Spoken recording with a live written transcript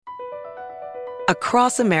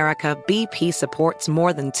Across America, BP supports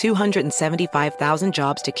more than 275,000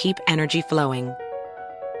 jobs to keep energy flowing.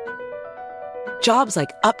 Jobs like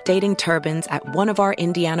updating turbines at one of our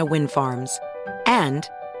Indiana wind farms and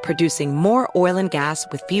producing more oil and gas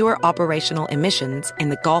with fewer operational emissions in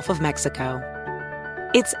the Gulf of Mexico.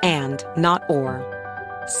 It's and, not or.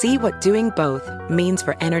 See what doing both means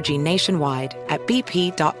for energy nationwide at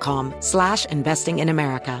bp.com/investing in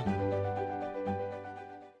America.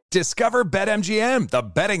 Discover BetMGM, the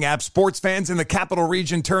betting app sports fans in the capital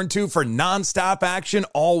region turn to for nonstop action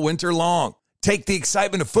all winter long. Take the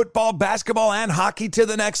excitement of football, basketball, and hockey to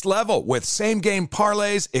the next level with same-game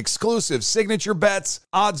parlays, exclusive signature bets,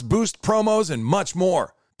 odds boost promos, and much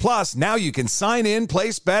more. Plus, now you can sign in,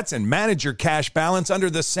 place bets, and manage your cash balance under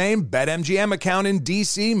the same BetMGM account in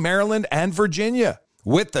D.C., Maryland, and Virginia.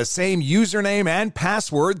 With the same username and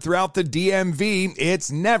password throughout the DMV,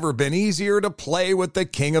 it's never been easier to play with the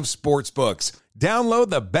king of sportsbooks. Download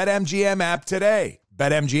the BetMGM app today.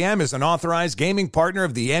 BetMGM is an authorized gaming partner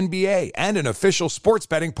of the NBA and an official sports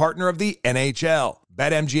betting partner of the NHL.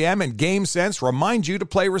 BetMGM and GameSense remind you to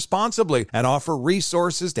play responsibly and offer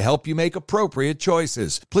resources to help you make appropriate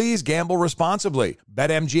choices. Please gamble responsibly.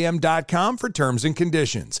 BetMGM.com for terms and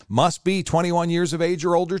conditions. Must be 21 years of age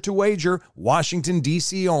or older to wager. Washington,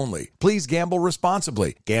 D.C. only. Please gamble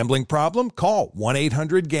responsibly. Gambling problem? Call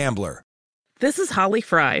 1-800-GAMBLER. This is Holly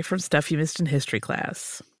Fry from Stuff You Missed in History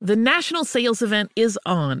class. The national sales event is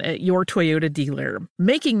on at your Toyota dealer,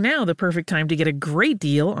 making now the perfect time to get a great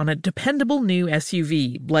deal on a dependable new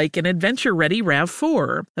SUV, like an adventure-ready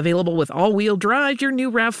RAV4. Available with all-wheel drive, your new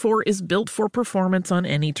RAV4 is built for performance on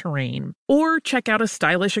any terrain. Or check out a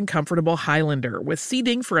stylish and comfortable Highlander with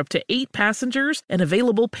seating for up to 8 passengers and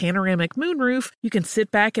available panoramic moonroof. You can sit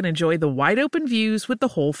back and enjoy the wide-open views with the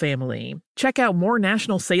whole family. Check out more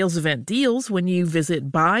national sales event deals when you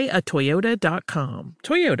visit buyatoyota.com.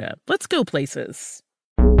 Toyota, let's go places.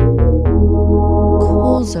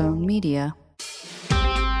 Cool Zone Media.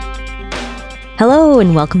 Hello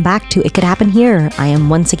and welcome back to It Could Happen Here. I am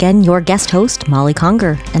once again your guest host, Molly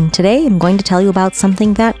Conger, and today I'm going to tell you about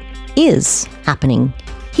something that is happening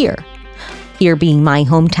here. Here being my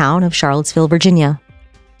hometown of Charlottesville, Virginia.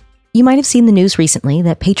 You might have seen the news recently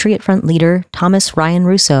that Patriot Front leader Thomas Ryan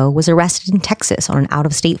Russo was arrested in Texas on an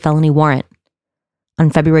out-of-state felony warrant. On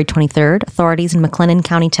February 23rd, authorities in McLennan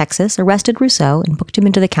County, Texas, arrested Russo and booked him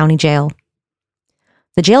into the county jail.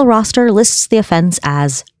 The jail roster lists the offense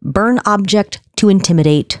as burn object to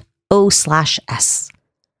intimidate O/S.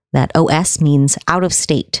 That OS means out of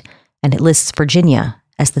state, and it lists Virginia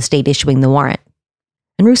as the state issuing the warrant.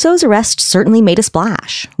 And Russo's arrest certainly made a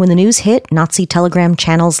splash. When the news hit, Nazi Telegram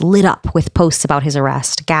channels lit up with posts about his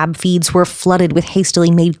arrest. Gab feeds were flooded with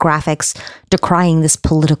hastily made graphics decrying this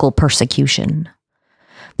political persecution.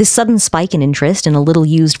 This sudden spike in interest in a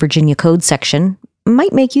little-used Virginia Code section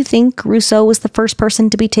might make you think Russo was the first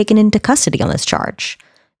person to be taken into custody on this charge,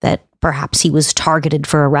 that perhaps he was targeted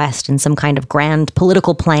for arrest in some kind of grand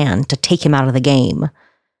political plan to take him out of the game.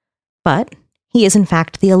 But he is in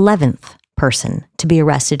fact the 11th person to be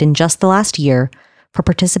arrested in just the last year for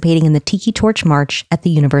participating in the Tiki Torch March at the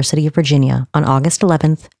University of Virginia on August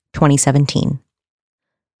 11th, 2017.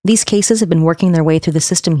 These cases have been working their way through the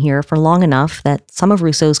system here for long enough that some of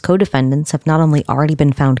Russo's co-defendants have not only already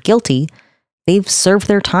been found guilty, they've served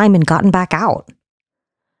their time and gotten back out.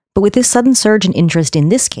 But with this sudden surge in interest in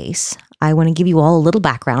this case, I want to give you all a little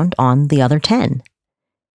background on the other 10.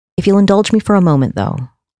 If you'll indulge me for a moment, though,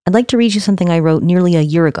 I'd like to read you something I wrote nearly a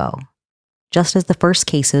year ago, just as the first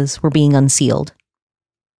cases were being unsealed.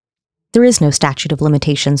 There is no statute of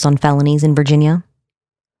limitations on felonies in Virginia.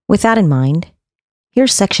 With that in mind,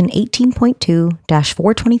 here's Section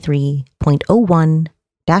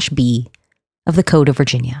 18.2-423.01-B of the Code of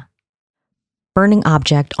Virginia. Burning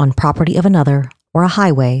object on property of another or a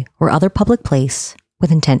highway or other public place with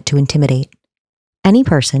intent to intimidate. Any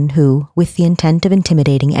person who, with the intent of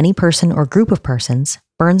intimidating any person or group of persons,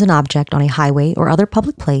 burns an object on a highway or other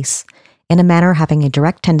public place in a manner having a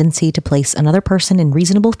direct tendency to place another person in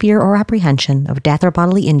reasonable fear or apprehension of death or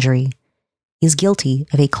bodily injury, is guilty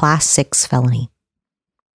of a Class 6 felony.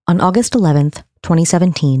 On August 11th,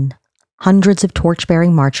 2017, hundreds of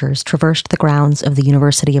torch-bearing marchers traversed the grounds of the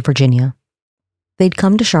University of Virginia. They'd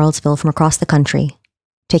come to Charlottesville from across the country,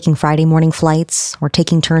 taking Friday morning flights or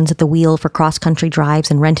taking turns at the wheel for cross-country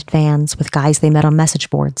drives in rented vans with guys they met on message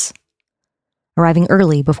boards. Arriving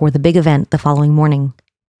early before the big event the following morning,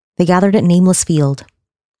 they gathered at Nameless Field,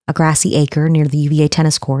 a grassy acre near the UVA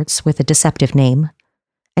tennis courts with a deceptive name,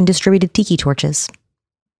 and distributed tiki torches.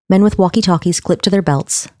 Men with walkie-talkies clipped to their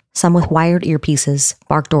belts, some with wired earpieces,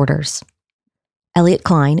 barked orders. Elliot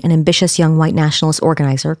Klein, an ambitious young white nationalist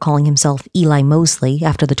organizer calling himself Eli Mosley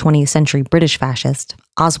after the 20th century British fascist,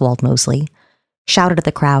 Oswald Mosley, shouted at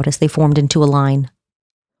the crowd as they formed into a line.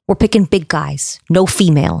 "We're picking big guys, no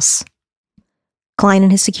females." Klein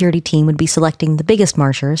and his security team would be selecting the biggest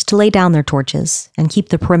marchers to lay down their torches and keep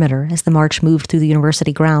the perimeter as the march moved through the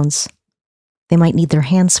university grounds. They might need their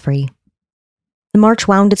hands free. The march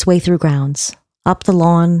wound its way through grounds, up the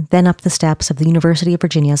lawn, then up the steps of the University of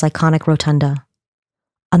Virginia's iconic rotunda.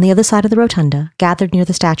 On the other side of the rotunda, gathered near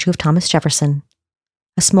the statue of Thomas Jefferson,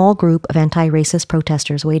 a small group of anti-racist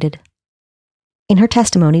protesters waited. In her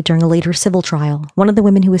testimony during a later civil trial, one of the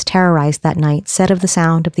women who was terrorized that night said of the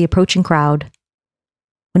sound of the approaching crowd,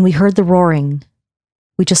 "When we heard the roaring,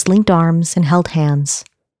 we just linked arms and held hands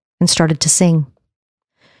and started to sing."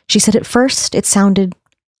 She said at first it sounded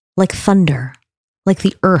like thunder, like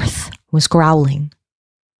the earth was growling.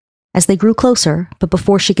 As they grew closer, but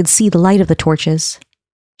before she could see the light of the torches,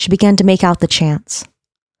 she began to make out the chants.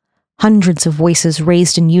 Hundreds of voices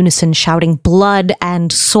raised in unison shouting blood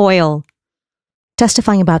and soil.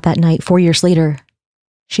 Testifying about that night 4 years later,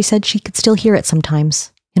 she said she could still hear it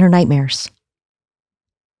sometimes in her nightmares.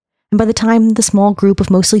 And by the time the small group of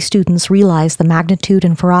mostly students realized the magnitude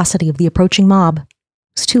and ferocity of the approaching mob, it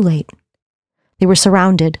was too late. They were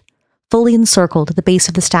surrounded, fully encircled at the base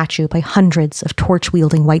of the statue by hundreds of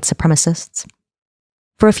torch-wielding white supremacists.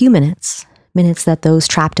 For a few minutes that those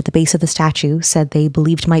trapped at the base of the statue said they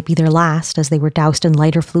believed might be their last as they were doused in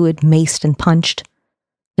lighter fluid, maced, and punched,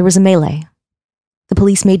 there was a melee. The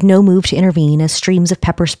police made no move to intervene as streams of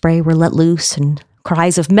pepper spray were let loose and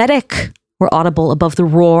cries of "Medic!" were audible above the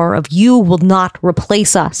roar of "You will not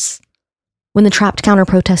replace us." When the trapped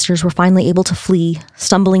counter-protesters were finally able to flee,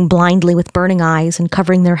 stumbling blindly with burning eyes and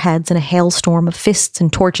covering their heads in a hailstorm of fists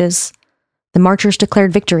and torches, the marchers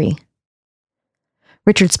declared victory.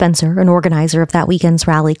 Richard Spencer, an organizer of that weekend's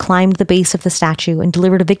rally, climbed the base of the statue and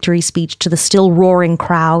delivered a victory speech to the still roaring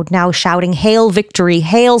crowd, now shouting, "Hail victory!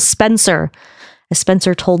 Hail Spencer!" As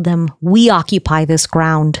Spencer told them, "We occupy this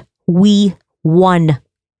ground. We won."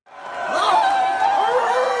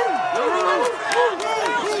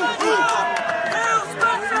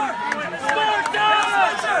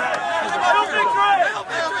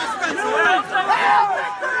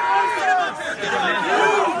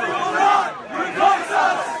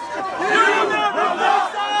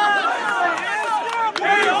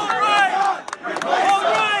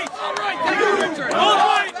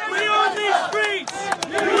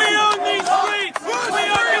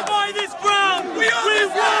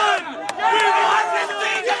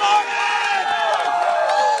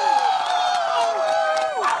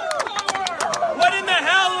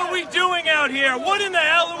 What in the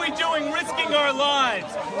hell are we doing risking our lives?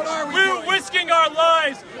 We're risking our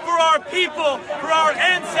lives for our people, for our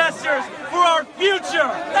ancestors, for our future.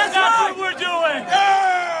 That's what we're doing.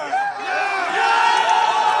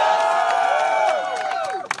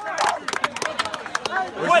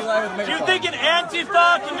 What, do you think an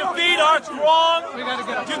Antifa can defeat our throng?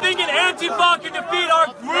 Do you think an Antifa can defeat our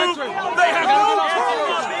group? They have no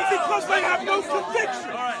Antifa because they have no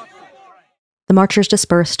conviction. All right. The marchers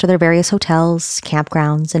dispersed to their various hotels,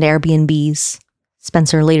 campgrounds, and Airbnbs.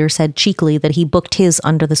 Spencer later said cheekily that he booked his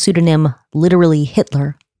under the pseudonym Literally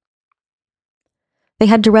Hitler. They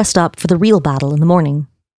had to rest up for the real battle in the morning.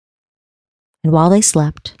 And while they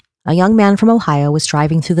slept, a young man from Ohio was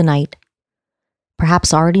driving through the night,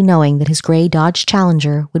 perhaps already knowing that his gray Dodge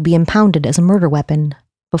Challenger would be impounded as a murder weapon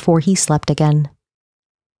before he slept again.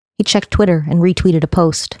 He checked Twitter and retweeted a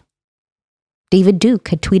post. David Duke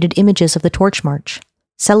had tweeted images of the Torch March,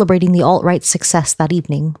 celebrating the alt-right's success that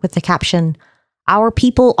evening with the caption, "Our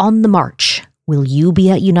people on the march. Will you be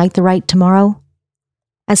at Unite the Right tomorrow?"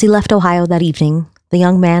 As he left Ohio that evening, the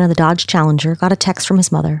young man in the Dodge Challenger got a text from his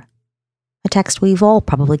mother. A text we've all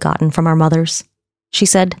probably gotten from our mothers. She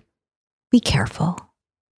said, "Be careful."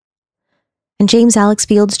 And James Alex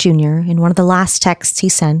Fields Jr., in one of the last texts he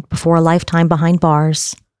sent before a lifetime behind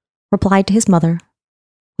bars, replied to his mother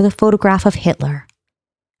with a photograph of Hitler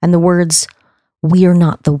and the words, "We're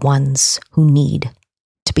not the ones who need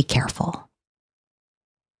to be careful."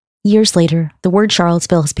 Years later, the word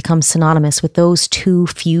Charlottesville has become synonymous with those two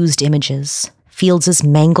fused images, Fields'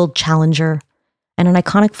 mangled Challenger and an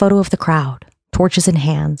iconic photo of the crowd, torches in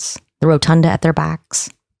hands, the rotunda at their backs.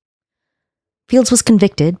 Fields was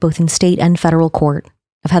convicted, both in state and federal court,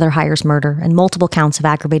 of Heather Heyer's murder and multiple counts of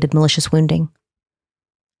aggravated malicious wounding.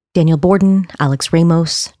 Daniel Borden, Alex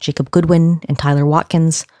Ramos, Jacob Goodwin, and Tyler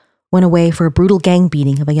Watkins went away for a brutal gang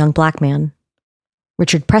beating of a young black man.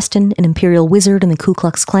 Richard Preston, an imperial wizard in the Ku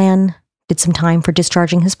Klux Klan, did some time for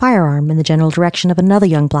discharging his firearm in the general direction of another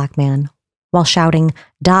young black man, while shouting,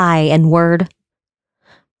 "Die, N-word."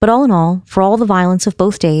 But all in all, for all the violence of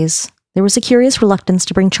both days, there was a curious reluctance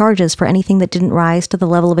to bring charges for anything that didn't rise to the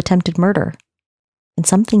level of attempted murder. And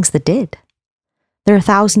some things that did. There are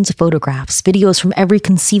thousands of photographs, videos from every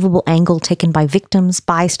conceivable angle taken by victims,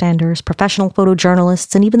 bystanders, professional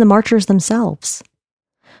photojournalists, and even the marchers themselves.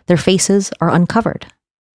 Their faces are uncovered.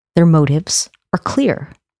 Their motives are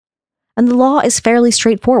clear. And the law is fairly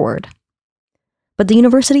straightforward. But the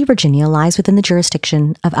University of Virginia lies within the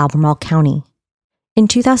jurisdiction of Albemarle County. In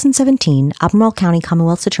 2017, Albemarle County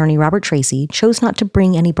Commonwealth's Attorney Robert Tracy chose not to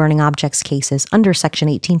bring any burning objects cases under Section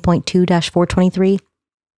 18.2-423.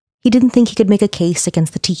 He didn't think he could make a case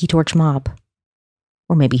against the Tiki Torch mob.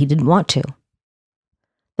 Or maybe he didn't want to.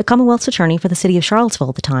 The Commonwealth's attorney for the city of Charlottesville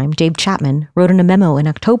at the time, Dave Chapman, wrote in a memo in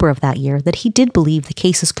October of that year that he did believe the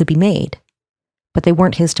cases could be made, but they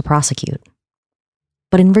weren't his to prosecute.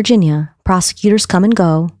 But in Virginia, prosecutors come and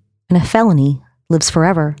go, and a felony lives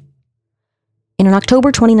forever. In an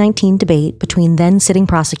October 2019 debate between then-sitting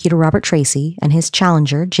prosecutor Robert Tracy and his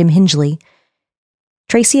challenger, Jim Hingley,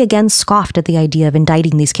 Tracy again scoffed at the idea of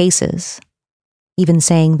indicting these cases, even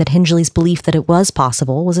saying that Hingley's belief that it was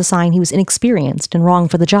possible was a sign he was inexperienced and wrong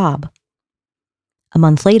for the job. A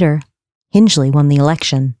month later, Hingley won the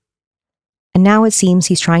election. And now it seems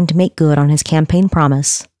he's trying to make good on his campaign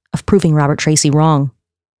promise of proving Robert Tracy wrong.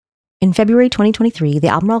 In February 2023, the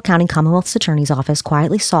Albemarle County Commonwealth's Attorney's Office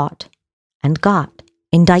quietly sought and got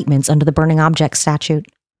indictments under the Burning Objects Statute.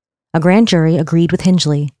 A grand jury agreed with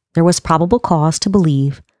Hingley there was probable cause to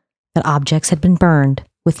believe that objects had been burned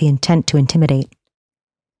with the intent to intimidate.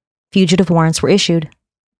 Fugitive warrants were issued.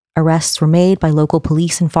 Arrests were made by local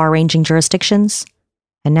police in far-ranging jurisdictions.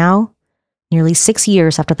 And now, nearly 6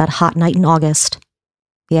 years after that hot night in August,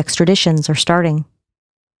 the extraditions are starting.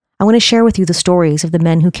 I want to share with you the stories of the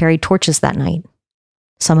men who carried torches that night.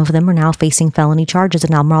 Some of them are now facing felony charges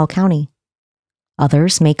in Albemarle County.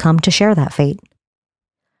 Others may come to share that fate.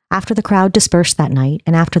 After the crowd dispersed that night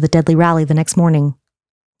and after the deadly rally the next morning,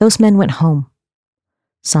 those men went home.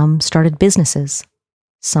 Some started businesses.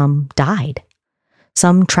 Some died.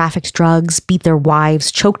 Some trafficked drugs, beat their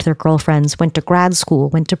wives, choked their girlfriends, went to grad school,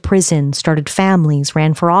 went to prison, started families,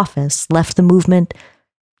 ran for office, left the movement,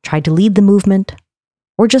 tried to lead the movement,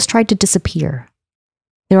 or just tried to disappear.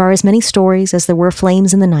 There are as many stories as there were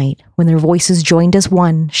flames in the night when their voices joined as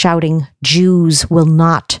one, shouting, "Jews will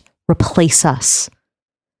not replace us."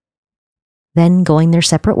 Then going their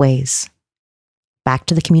separate ways, back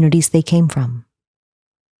to the communities they came from.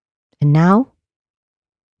 And now,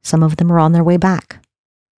 some of them are on their way back.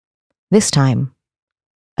 This time,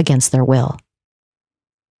 against their will.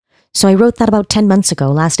 So I wrote that about 10 months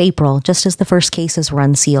ago, last April, just as the first cases were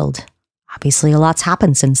unsealed. Obviously, a lot's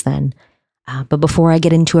happened since then. But before I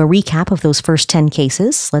get into a recap of those first 10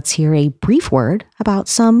 cases, let's hear a brief word about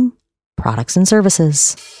some products and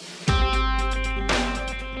services.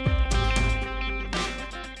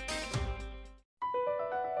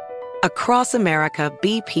 Across America,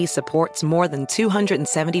 BP supports more than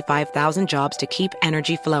 275,000 jobs to keep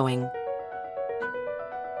energy flowing.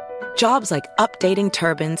 Jobs like updating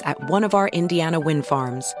turbines at one of our Indiana wind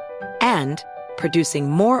farms and producing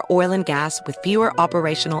more oil and gas with fewer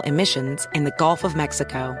operational emissions in the Gulf of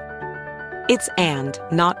Mexico. It's and,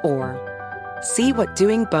 not or. See what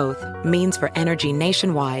doing both means for energy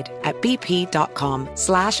nationwide at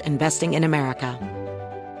bp.com/investing in America.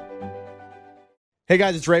 Hey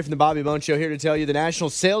guys, it's Ray from the Bobby Bones Show here to tell you the national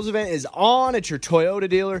sales event is on at your Toyota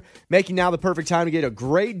dealer, making now the perfect time to get a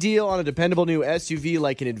great deal on a dependable new SUV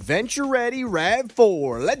like an adventure-ready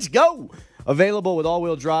RAV4. Let's go! Available with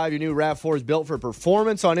all-wheel drive, your new RAV4 is built for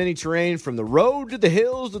performance on any terrain, from the road to the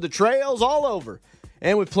hills to the trails, all over.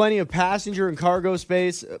 And with plenty of passenger and cargo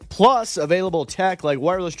space, plus available tech like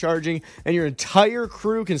wireless charging, and your entire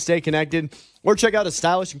crew can stay connected. Or check out a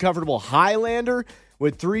stylish and comfortable Highlander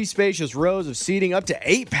with 3 spacious rows of seating, up to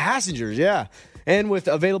 8 passengers, yeah. And with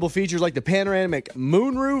available features like the panoramic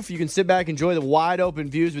moonroof, you can sit back and enjoy the wide open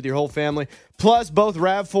views with your whole family. Plus, both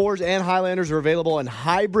RAV4s and Highlanders are available in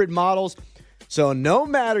hybrid models. So no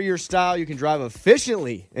matter your style, you can drive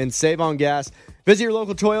efficiently and save on gas. Visit your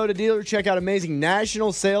local Toyota dealer. Check out amazing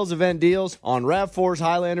national sales event deals on RAV4s,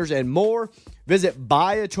 Highlanders, and more. Visit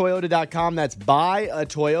buyatoyota.com. That's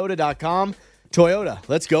buyatoyota.com. Toyota,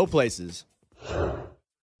 let's go places.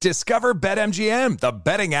 Discover BetMGM, the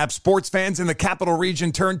betting app sports fans in the capital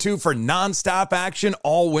region turn to for nonstop action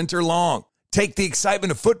all winter long. Take the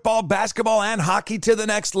excitement of football, basketball, and hockey to the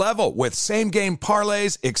next level with same-game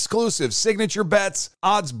parlays, exclusive signature bets,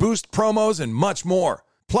 odds boost promos, and much more.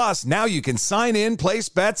 Plus, now you can sign in, place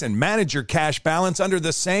bets, and manage your cash balance under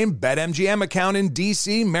the same BetMGM account in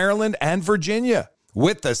DC, Maryland, and Virginia.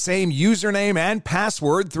 With the same username and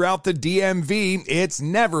password throughout the DMV, it's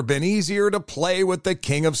never been easier to play with the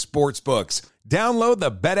king of sportsbooks. Download the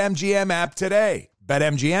BetMGM app today.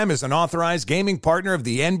 BetMGM is an authorized gaming partner of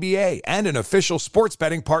the NBA and an official sports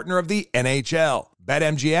betting partner of the NHL.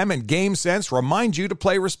 BetMGM and GameSense remind you to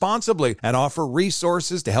play responsibly and offer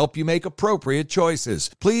resources to help you make appropriate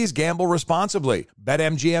choices. Please gamble responsibly.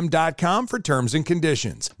 BetMGM.com for terms and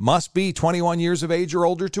conditions. Must be 21 years of age or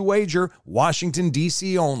older to wager. Washington,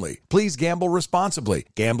 D.C. only. Please gamble responsibly.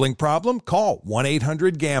 Gambling problem? Call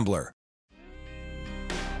 1-800-GAMBLER.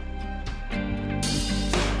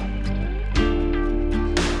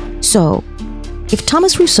 So, if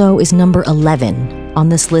Thomas Rousseau is number 11 on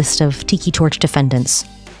this list of Tiki Torch defendants,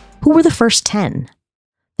 who were the first 10?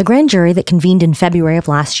 The grand jury that convened in February of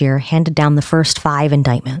last year handed down the first 5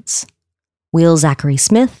 indictments. Will Zachary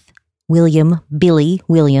Smith, William Billy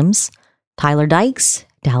Williams, Tyler Dykes,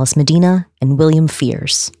 Dallas Medina, and William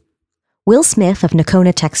Fears. Will Smith of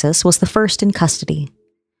Nocona, Texas, was the first in custody.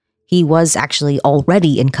 He was actually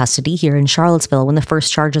already in custody here in Charlottesville when the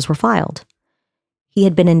first charges were filed. He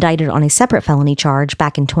had been indicted on a separate felony charge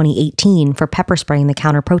back in 2018 for pepper spraying the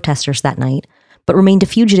counter-protesters that night, but remained a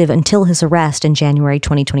fugitive until his arrest in January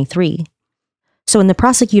 2023. So when the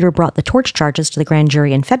prosecutor brought the torch charges to the grand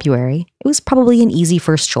jury in February, it was probably an easy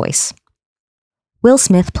first choice. Will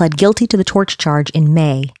Smith pled guilty to the torch charge in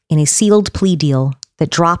May in a sealed plea deal that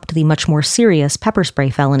dropped the much more serious pepper spray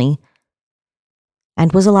felony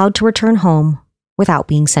and was allowed to return home without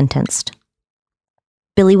being sentenced.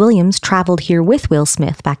 Billy Williams traveled here with Will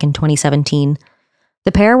Smith back in 2017.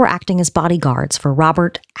 The pair were acting as bodyguards for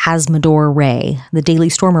Robert Asamoah Ray, the Daily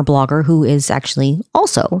Stormer blogger who is actually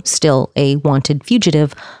also still a wanted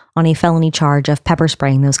fugitive on a felony charge of pepper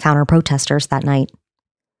spraying those counter-protesters that night.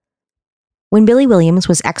 When Billy Williams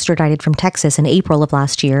was extradited from Texas in April of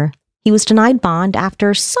last year, he was denied bond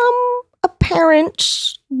after some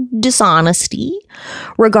apparent dishonesty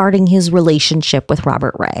regarding his relationship with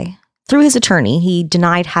Robert Ray. Through his attorney, he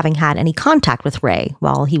denied having had any contact with Ray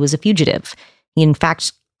while he was a fugitive. He, in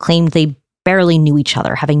fact, claimed they barely knew each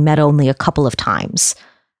other, having met only a couple of times.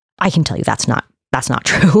 I can tell you that's not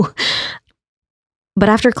true. But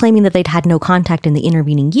after claiming that they'd had no contact in the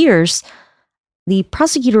intervening years, the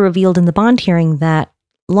prosecutor revealed in the bond hearing that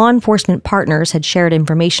law enforcement partners had shared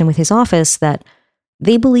information with his office that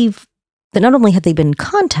they believe that not only had they been in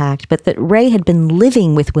contact, but that Ray had been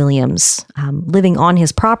living with Williams, living on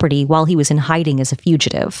his property while he was in hiding as a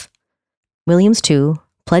fugitive. Williams, too,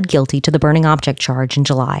 pled guilty to the burning object charge in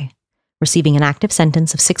July, receiving an active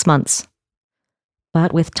sentence of 6 months.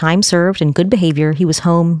 But with time served and good behavior, he was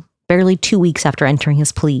home barely 2 weeks after entering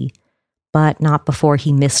his plea, but not before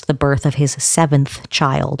he missed the birth of his 7th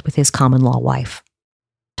child with his common-law wife.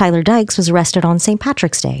 Tyler Dykes was arrested on St.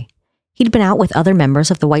 Patrick's Day. He'd been out with other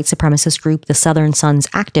members of the white supremacist group the Southern Sons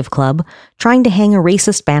Active Club, trying to hang a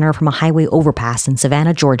racist banner from a highway overpass in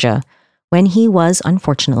Savannah, Georgia, when he was,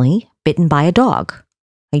 unfortunately, bitten by a dog.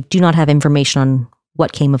 I do not have information on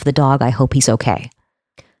what came of the dog. I hope he's okay.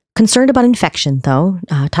 Concerned about infection, though,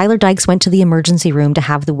 Tyler Dykes went to the emergency room to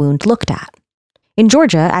have the wound looked at. In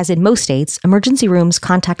Georgia, as in most states, emergency rooms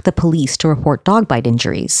contact the police to report dog bite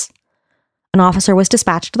injuries. An officer was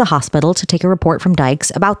dispatched to the hospital to take a report from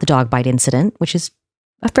Dykes about the dog bite incident, which is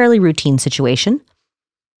a fairly routine situation.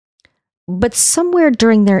 But somewhere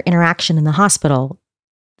during their interaction in the hospital,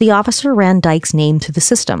 the officer ran Dykes' name through the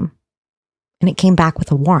system, and it came back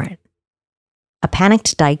with a warrant. A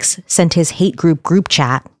panicked Dykes sent his hate group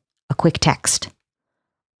chat a quick text.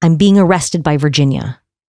 "I'm being arrested by Virginia.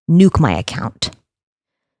 Nuke my account."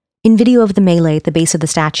 In video of the melee at the base of the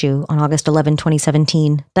statue on August 11,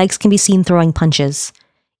 2017, Dykes can be seen throwing punches,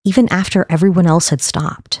 even after everyone else had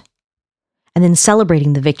stopped, and then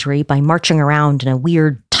celebrating the victory by marching around in a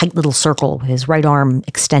weird, tight little circle with his right arm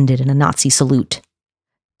extended in a Nazi salute.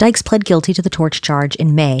 Dykes pled guilty to the torch charge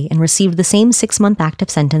in May and received the same 6-month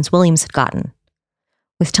active sentence Williams had gotten.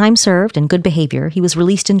 With time served and good behavior, he was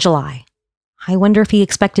released in July. I wonder if he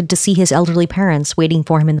expected to see his elderly parents waiting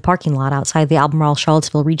for him in the parking lot outside the Albemarle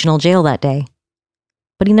Charlottesville Regional Jail that day.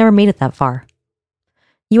 But he never made it that far.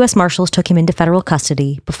 U.S. Marshals took him into federal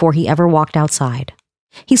custody before he ever walked outside.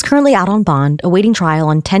 He's currently out on bond, awaiting trial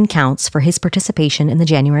on 10 counts for his participation in the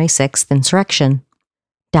January 6th insurrection.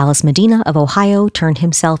 Dallas Medina of Ohio turned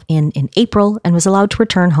himself in April and was allowed to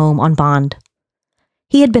return home on bond.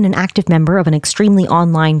 He had been an active member of an extremely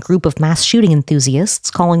online group of mass shooting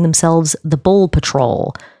enthusiasts calling themselves the Bull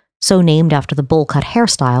Patrol, so named after the bowl cut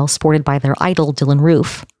hairstyle sported by their idol Dylan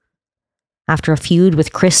Roof. After a feud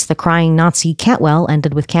with Chris the crying Nazi Cantwell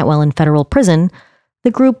ended with Cantwell in federal prison,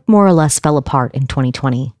 the group more or less fell apart in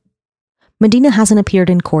 2020. Medina hasn't appeared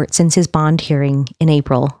in court since his bond hearing in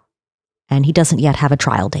April, and he doesn't yet have a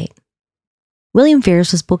trial date. William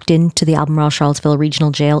Fears was booked into the Albemarle Charlottesville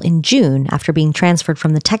Regional Jail in June after being transferred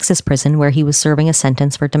from the Texas prison where he was serving a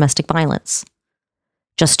sentence for domestic violence.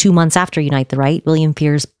 Just 2 months after Unite the Right, William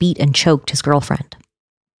Fears beat and choked his girlfriend.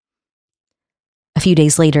 A few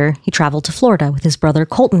days later, he traveled to Florida with his brother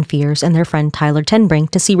Colton Fears and their friend Tyler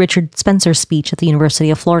Tenbrink to see Richard Spencer's speech at the University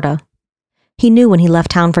of Florida. He knew when he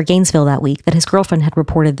left town for Gainesville that week that his girlfriend had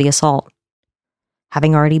reported the assault.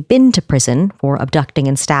 Having already been to prison for abducting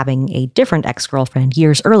and stabbing a different ex-girlfriend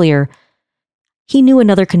years earlier, he knew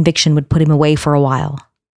another conviction would put him away for a while,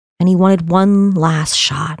 and he wanted one last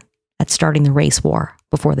shot at starting the race war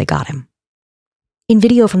before they got him. In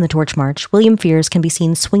video from the Torch March, William Fears can be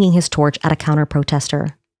seen swinging his torch at a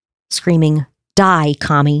counter-protester, screaming, "Die,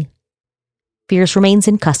 commie!" Fears remains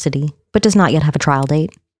in custody, but does not yet have a trial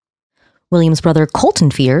date. William's brother Colton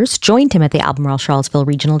Fears joined him at the Albemarle Charlottesville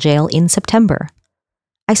Regional Jail in September.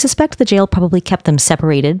 I suspect the jail probably kept them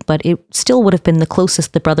separated, but it still would have been the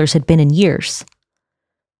closest the brothers had been in years.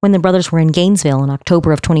 When the brothers were in Gainesville in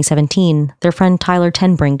October of 2017, their friend Tyler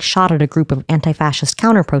Tenbrink shot at a group of anti-fascist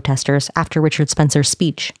counter-protesters after Richard Spencer's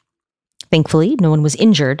speech. Thankfully, no one was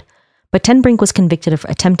injured, but Tenbrink was convicted of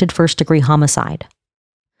attempted first-degree homicide.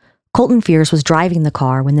 Colton Fears was driving the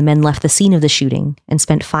car when the men left the scene of the shooting and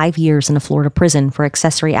spent 5 years in a Florida prison for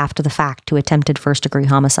accessory after the fact to attempted first-degree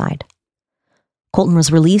homicide. Colton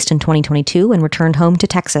was released in 2022 and returned home to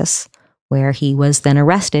Texas, where he was then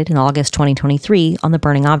arrested in August 2023 on the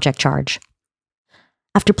burning object charge.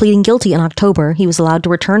 After pleading guilty in October, he was allowed to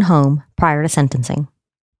return home prior to sentencing.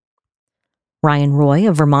 Ryan Roy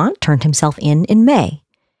of Vermont turned himself in May.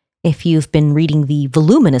 If you've been reading the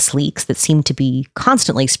voluminous leaks that seem to be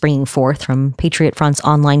constantly springing forth from Patriot Front's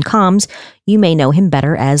online comms, you may know him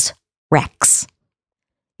better as Rex.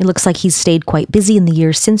 It looks like he's stayed quite busy in the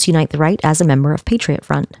years since Unite the Right as a member of Patriot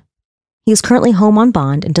Front. He is currently home on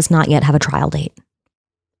bond and does not yet have a trial date.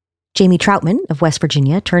 Jamie Troutman of West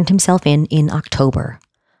Virginia turned himself in October.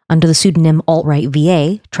 Under the pseudonym Alt-Right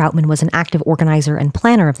VA, Troutman was an active organizer and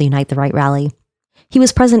planner of the Unite the Right rally. He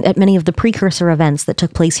was present at many of the precursor events that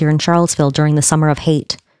took place here in Charlottesville during the Summer of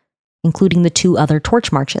Hate, including the 2 other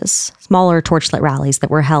torch marches, smaller torchlit rallies that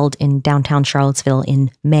were held in downtown Charlottesville in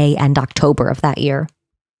May and October of that year.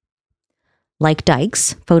 Like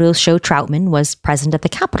Dykes, photos show Troutman was present at the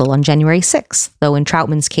Capitol on January 6th, though in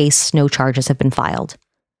Troutman's case, no charges have been filed.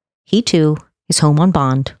 He, too, is home on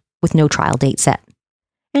bond with no trial date set.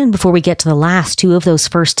 And before we get to the last 2 of those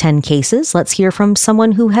first 10 cases, let's hear from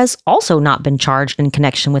someone who has also not been charged in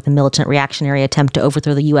connection with a militant reactionary attempt to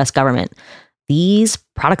overthrow the U.S. government. These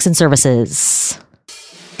products and services.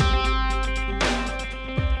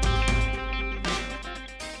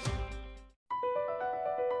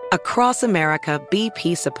 Across America,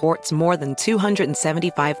 BP supports more than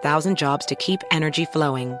 275,000 jobs to keep energy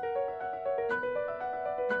flowing.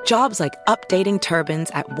 Jobs like updating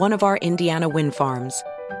turbines at one of our Indiana wind farms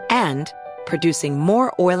and producing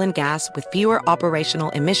more oil and gas with fewer operational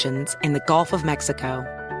emissions in the Gulf of Mexico.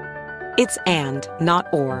 It's and, not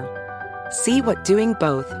or. See what doing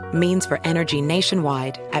both means for energy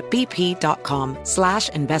nationwide at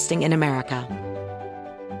bp.com/investing in America.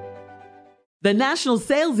 The national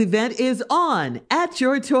sales event is on at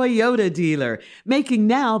your Toyota dealer, making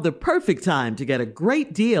now the perfect time to get a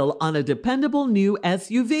great deal on a dependable new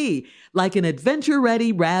SUV, like an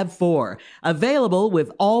adventure-ready RAV4. Available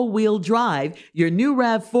with all-wheel drive, your new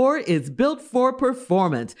RAV4 is built for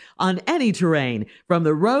performance on any terrain, from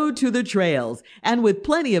the road to the trails, and with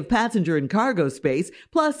plenty of passenger and cargo space,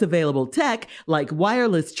 plus available tech like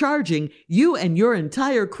wireless charging, you and your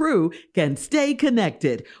entire crew can stay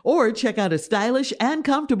connected. Or check out a stylish and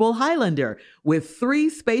comfortable Highlander with 3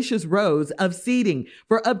 spacious rows of seating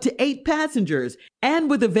for up to 8 passengers. And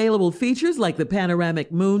with available features like the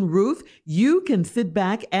panoramic moon roof, you can sit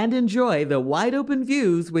back and enjoy the wide open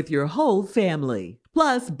views with your whole family.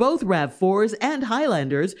 Plus, both RAV4s and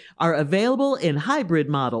Highlanders are available in hybrid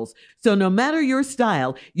models, so no matter your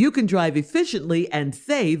style, you can drive efficiently and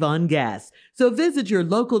save on gas. So visit your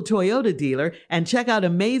local Toyota dealer and check out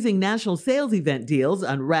amazing national sales event deals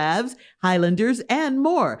on RAVs, Highlanders, and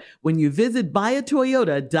more when you visit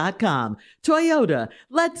buyatoyota.com. Toyota,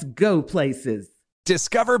 let's go places.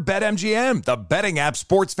 Discover BetMGM, the betting app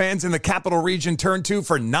sports fans in the capital region turn to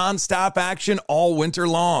for nonstop action all winter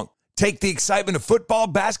long. Take the excitement of football,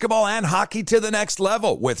 basketball, and hockey to the next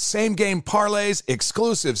level with same-game parlays,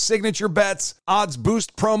 exclusive signature bets, odds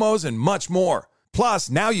boost promos, and much more. Plus,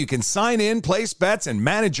 now you can sign in, place bets, and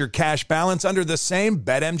manage your cash balance under the same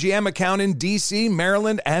BetMGM account in D.C.,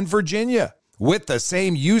 Maryland, and Virginia. With the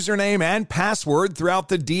same username and password throughout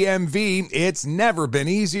the DMV, it's never been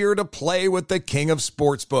easier to play with the king of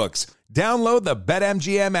sportsbooks. Download the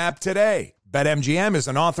BetMGM app today. BetMGM is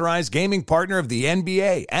an authorized gaming partner of the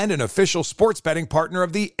NBA and an official sports betting partner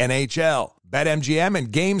of the NHL. BetMGM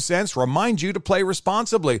and GameSense remind you to play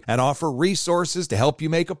responsibly and offer resources to help you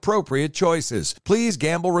make appropriate choices. Please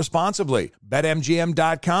gamble responsibly.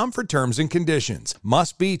 BetMGM.com for terms and conditions.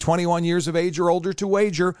 Must be 21 years of age or older to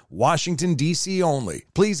wager. Washington, D.C. only.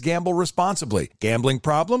 Please gamble responsibly. Gambling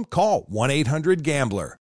problem? Call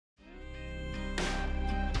 1-800-GAMBLER.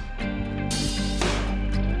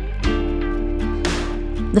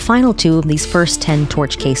 The final two of these first 10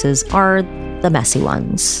 torch cases are the messy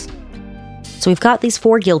ones. So we've got these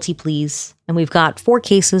 4 guilty pleas, and we've got 4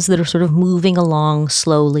 cases that are sort of moving along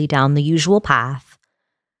slowly down the usual path.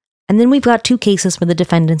 And then we've got 2 cases where the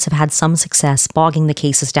defendants have had some success bogging the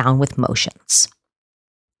cases down with motions.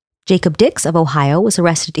 Jacob Dix of Ohio was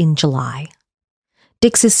arrested in July.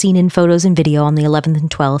 Dix is seen in photos and video on the 11th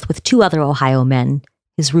and 12th with 2 other Ohio men,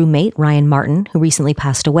 his roommate, Ryan Martin, who recently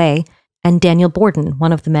passed away, and Daniel Borden,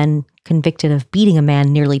 one of the men convicted of beating a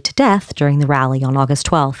man nearly to death during the rally on August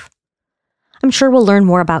 12th. I'm sure we'll learn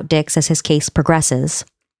more about Dix as his case progresses,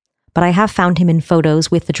 but I have found him in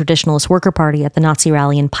photos with the Traditionalist Worker Party at the Nazi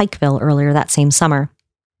rally in Pikeville earlier that same summer.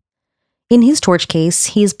 In his torch case,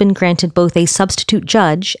 he has been granted both a substitute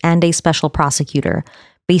judge and a special prosecutor,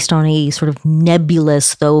 based on a sort of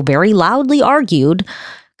nebulous, though very loudly argued,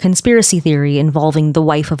 conspiracy theory involving the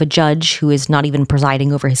wife of a judge who is not even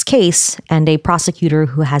presiding over his case, and a prosecutor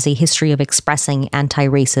who has a history of expressing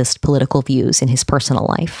anti-racist political views in his personal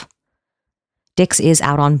life. Dix is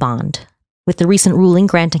out on bond. With the recent ruling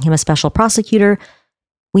granting him a special prosecutor,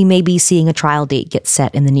 we may be seeing a trial date get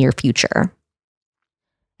set in the near future.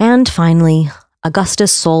 And finally,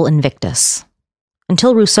 Augustus Sol Invictus.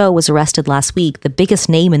 Until Rousseau was arrested last week, the biggest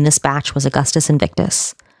name in this batch was Augustus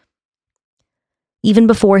Invictus. Even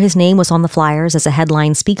before his name was on the flyers as a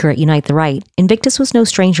headline speaker at Unite the Right, Invictus was no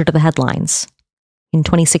stranger to the headlines. In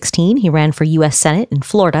 2016, he ran for U.S. Senate in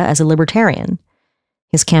Florida as a libertarian.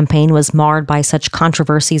 His campaign was marred by such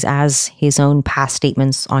controversies as his own past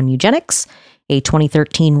statements on eugenics, a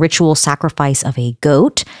 2013 ritual sacrifice of a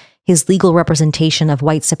goat, his legal representation of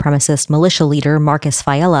white supremacist militia leader Marcus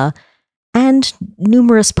Fiella, and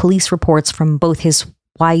numerous police reports from both his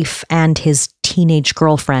wife and his teenage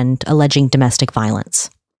girlfriend alleging domestic violence.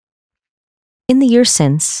 In the years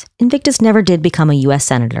since, Invictus never did become a U.S.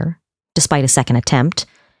 Senator, despite a second attempt,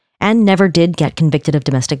 and never did get convicted of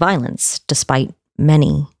domestic violence, despite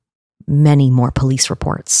many, many more police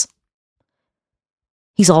reports.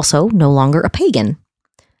 He's also no longer a pagan.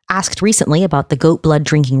 Asked recently about the goat blood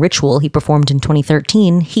drinking ritual he performed in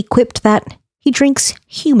 2013, he quipped that he drinks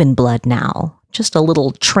human blood now. Just a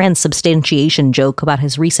little transubstantiation joke about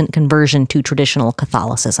his recent conversion to traditional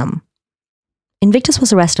Catholicism. Invictus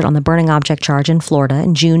was arrested on the burning object charge in Florida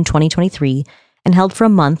in June 2023 and held for a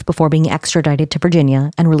month before being extradited to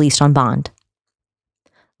Virginia and released on bond.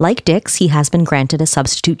 Like Dix, he has been granted a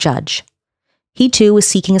substitute judge. He too was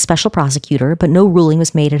seeking a special prosecutor, but no ruling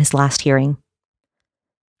was made at his last hearing.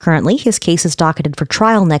 Currently, his case is docketed for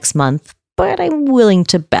trial next month, but I'm willing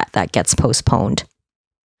to bet that gets postponed.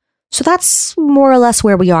 So that's more or less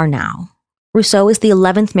where we are now. Rousseau is the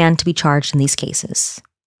 11th man to be charged in these cases.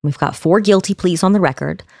 We've got 4 guilty pleas on the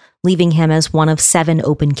record, leaving him as one of 7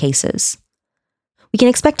 open cases. We can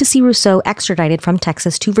expect to see Rousseau extradited from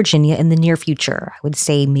Texas to Virginia in the near future. I would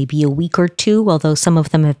say maybe a week or 2, although some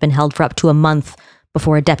of them have been held for up to a month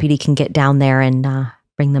before a deputy can get down there and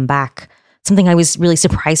bring them back. Something I was really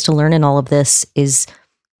surprised to learn in all of this is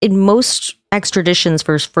in most extraditions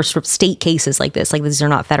for sort of state cases like these are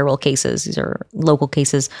not federal cases, these are local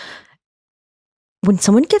cases. When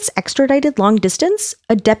someone gets extradited long distance,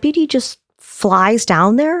 a deputy just flies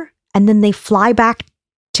down there and then they fly back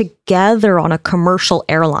together on a commercial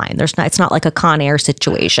airline. It's not like a Con Air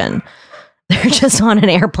situation. They're just on an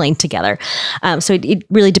airplane together. So it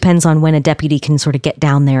really depends on when a deputy can sort of get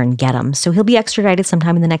down there and get him. So he'll be extradited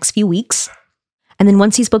sometime in the next few weeks. And then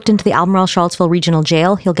once he's booked into the Albemarle Charlottesville Regional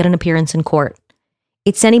Jail, he'll get an appearance in court.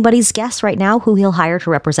 It's anybody's guess right now who he'll hire to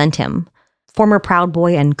represent him. Former Proud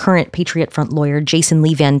Boy and current Patriot Front lawyer Jason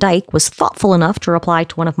Lee Van Dyke was thoughtful enough to reply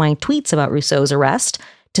to one of my tweets about Rousseau's arrest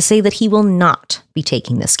to say that he will not be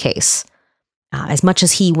taking this case. As much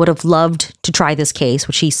as he would have loved to try this case,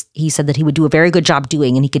 which he said that he would do a very good job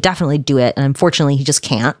doing, and he could definitely do it, and unfortunately he just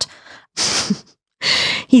can't.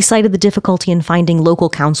 He cited the difficulty in finding local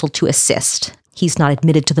counsel to assist, he's not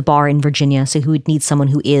admitted to the bar in Virginia, so he would need someone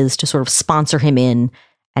who is to sort of sponsor him in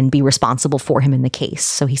and be responsible for him in the case.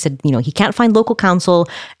 So he said, he can't find local counsel,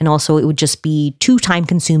 and also it would just be too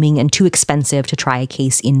time-consuming and too expensive to try a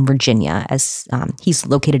case in Virginia, as he's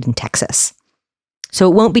located in Texas. So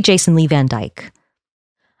it won't be Jason Lee Van Dyke.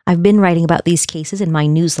 I've been writing about these cases in my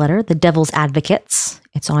newsletter, The Devil's Advocates.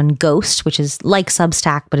 It's on Ghost, which is like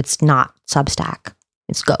Substack, but it's not Substack.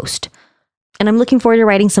 It's Ghost. And I'm looking forward to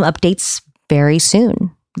writing some updates very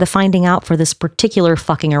soon. The finding out for this particular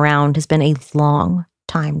fucking around has been a long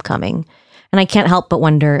time coming. And I can't help but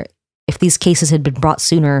wonder if these cases had been brought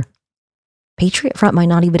sooner, Patriot Front might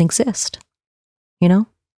not even exist.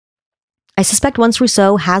 I suspect once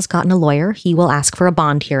Rousseau has gotten a lawyer, he will ask for a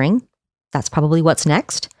bond hearing. That's probably what's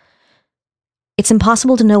next. It's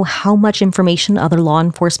impossible to know how much information other law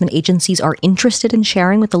enforcement agencies are interested in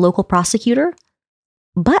sharing with the local prosecutor,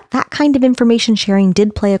 but that kind of information sharing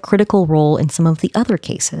did play a critical role in some of the other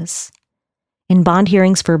cases. In bond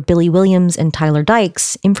hearings for Billy Williams and Tyler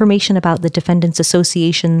Dykes, information about the defendants'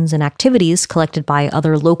 associations and activities collected by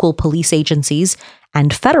other local police agencies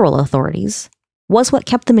and federal authorities was what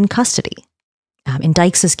kept them in custody. In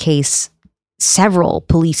Dykes' case, several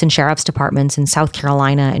police and sheriff's departments in South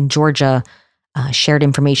Carolina and Georgia shared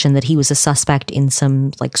information that he was a suspect in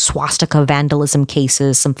some swastika vandalism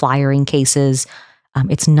cases, some flyering cases.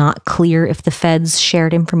 It's not clear if the feds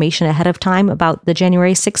shared information ahead of time about the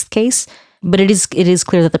January 6th case, but it is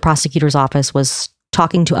clear that the prosecutor's office was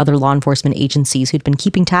talking to other law enforcement agencies who'd been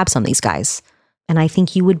keeping tabs on these guys. And I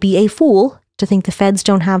think you would be a fool to think the feds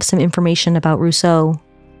don't have some information about Rousseau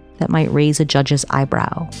that might raise a judge's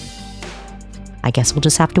eyebrow. I guess we'll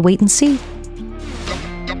just have to wait and see.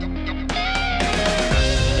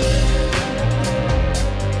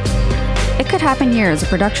 It Could Happen Here is a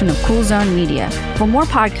production of Cool Zone Media. For more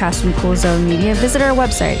podcasts from Cool Zone Media, visit our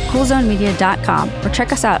website, coolzonemedia.com, or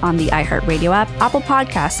check us out on the iHeartRadio app, Apple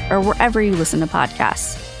Podcasts, or wherever you listen to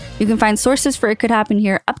podcasts. You can find sources for It Could Happen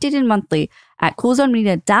Here updated monthly at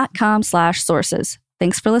coolzonemedia.com/sources.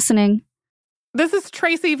 Thanks for listening. This is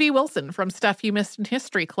Tracy V. Wilson from Stuff You Missed in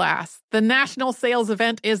History class. The national sales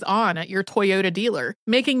event is on at your Toyota dealer,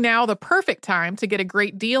 making now the perfect time to get a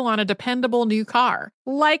great deal on a dependable new car.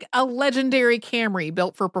 Like a legendary Camry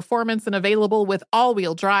built for performance and available with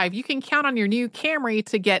all-wheel drive, you can count on your new Camry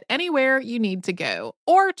to get anywhere you need to go.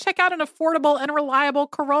 Or check out an affordable and reliable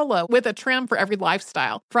Corolla with a trim for every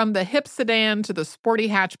lifestyle. From the hip sedan to the sporty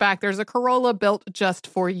hatchback, there's a Corolla built just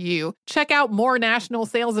for you. Check out more national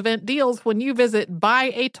sales event deals when you visit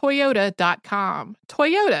buyatoyota.com.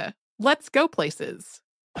 Toyota, let's go places.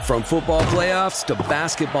 From football playoffs to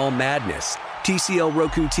basketball madness, TCL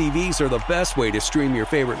Roku TVs are the best way to stream your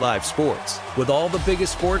favorite live sports. With all the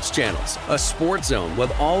biggest sports channels, a sports zone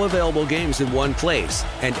with all available games in one place,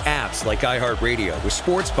 and apps like iHeartRadio with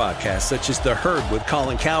sports podcasts such as The Herd with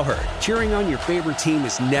Colin Cowherd. Cheering on your favorite team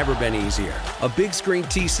has never been easier. A big screen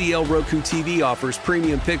TCL Roku TV offers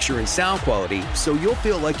premium picture and sound quality, so you'll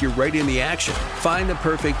feel like you're right in the action. Find the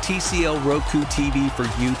perfect TCL Roku TV for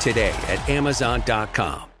you today at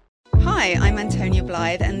Amazon.com. Hi, I'm Antonia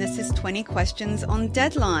Blythe, and this is 20 Questions on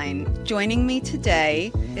Deadline. Joining me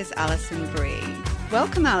today is Alison Brie.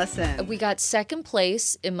 Welcome, Alison. We got second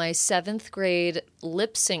place in my 7th grade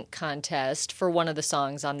lip sync contest for one of the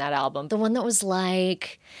songs on that album. The one that was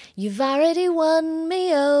like, "You've already won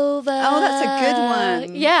me over." Oh, that's a good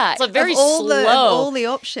one. Yeah. It's very slow. Of all the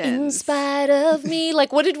options. In spite of me.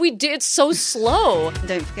 Like, what did we do? It's so slow.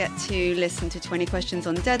 Don't forget to listen to 20 Questions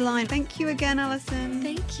on Deadline. Thank you again, Alison.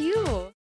 Thank you.